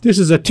This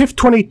is a TIFF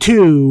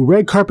 22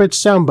 red carpet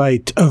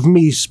soundbite of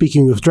me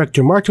speaking with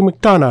director Martin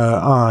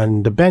McDonagh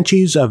on The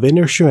Banshees of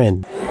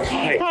Inisherin.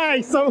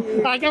 Hi, so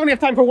I only have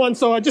time for one,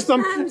 so I just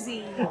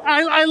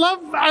I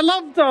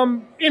loved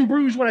In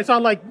Bruges when I saw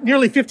it like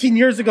nearly 15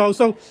 years ago.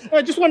 So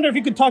I just wonder if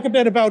you could talk a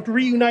bit about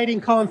reuniting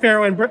Colin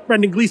Farrell and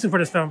Brendan Gleeson for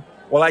this film.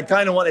 Well, I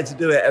kind of wanted to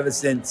do it ever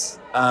since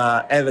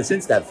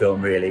that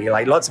film, really.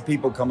 Like, lots of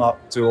people come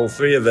up to all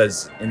three of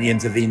us in the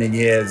intervening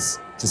years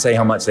to say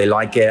how much they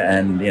like it,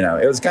 and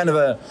it was kind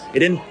of it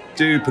didn't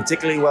do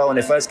particularly well when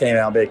it first came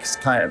out, but it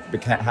kind of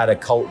had a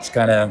cult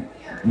kind of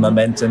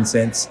momentum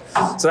since.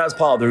 So that's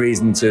part of the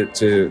reason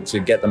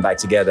to get them back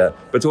together,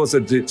 but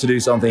also to do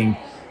something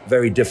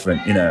very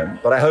different,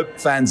 But I hope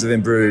fans of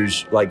In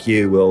Bruges, like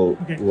you, will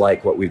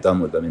like what we've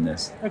done with them in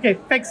this. Okay,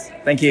 thanks.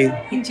 Thank you.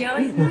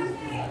 Enjoy.